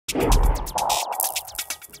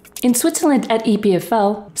In Switzerland at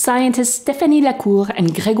EPFL, scientists Stéphanie Lacour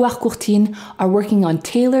and Grégoire Courtine are working on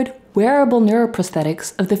tailored, wearable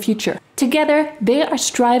neuroprosthetics of the future. Together, they are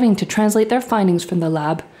striving to translate their findings from the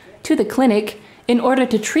lab to the clinic in order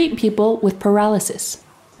to treat people with paralysis.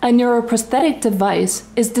 A neuroprosthetic device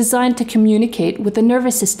is designed to communicate with the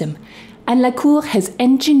nervous system, and Lacour has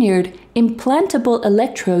engineered implantable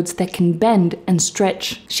electrodes that can bend and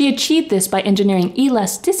stretch. She achieved this by engineering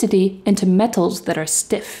elasticity into metals that are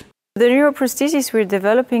stiff. The neuroprosthesis we're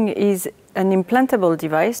developing is an implantable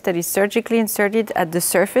device that is surgically inserted at the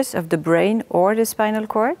surface of the brain or the spinal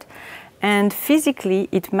cord, and physically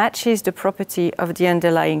it matches the property of the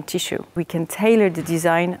underlying tissue. We can tailor the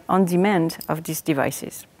design on demand of these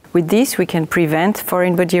devices. With this, we can prevent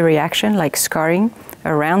foreign body reaction like scarring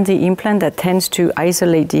around the implant that tends to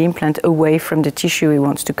isolate the implant away from the tissue it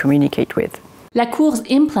wants to communicate with. Lacour's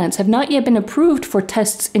implants have not yet been approved for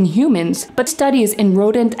tests in humans, but studies in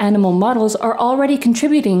rodent animal models are already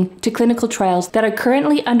contributing to clinical trials that are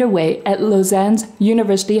currently underway at Lausanne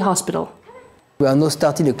University Hospital. We are now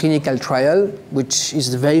starting a clinical trial, which is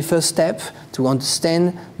the very first step to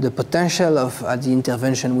understand the potential of the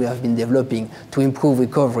intervention we have been developing to improve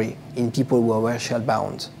recovery in people who are wheelchair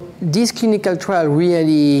bound. This clinical trial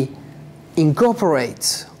really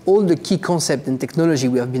incorporates all the key concepts and technology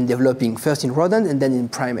we have been developing, first in rodents and then in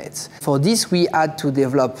primates. For this, we had to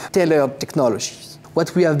develop tailored technologies.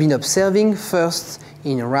 What we have been observing first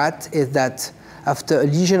in rat is that after a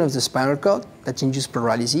lesion of the spinal cord that induces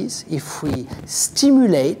paralysis, if we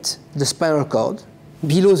stimulate the spinal cord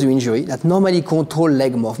below the injury that normally control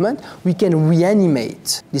leg movement, we can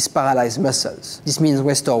reanimate these paralyzed muscles. This means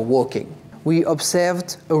restore walking. We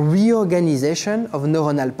observed a reorganization of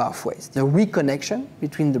neuronal pathways, the reconnection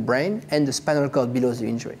between the brain and the spinal cord below the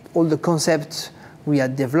injury. All the concepts we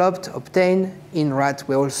had developed, obtained in rat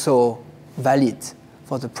were also valid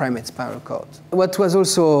for the primate spinal cord. What was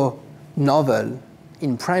also novel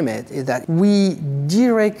in primate is that we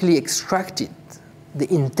directly extracted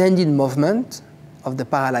the intended movement of the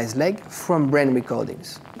paralyzed leg from brain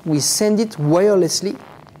recordings. We send it wirelessly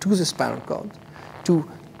to the spinal cord to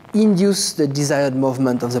induce the desired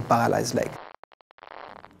movement of the paralyzed leg.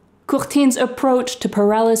 Courtine's approach to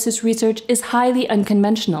paralysis research is highly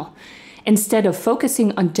unconventional. Instead of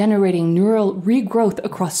focusing on generating neural regrowth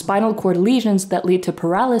across spinal cord lesions that lead to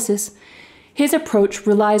paralysis, his approach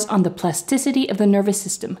relies on the plasticity of the nervous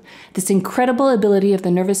system, this incredible ability of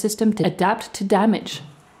the nervous system to adapt to damage.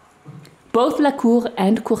 Both Lacour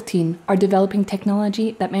and Courtine are developing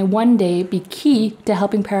technology that may one day be key to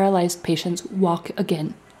helping paralyzed patients walk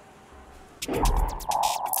again.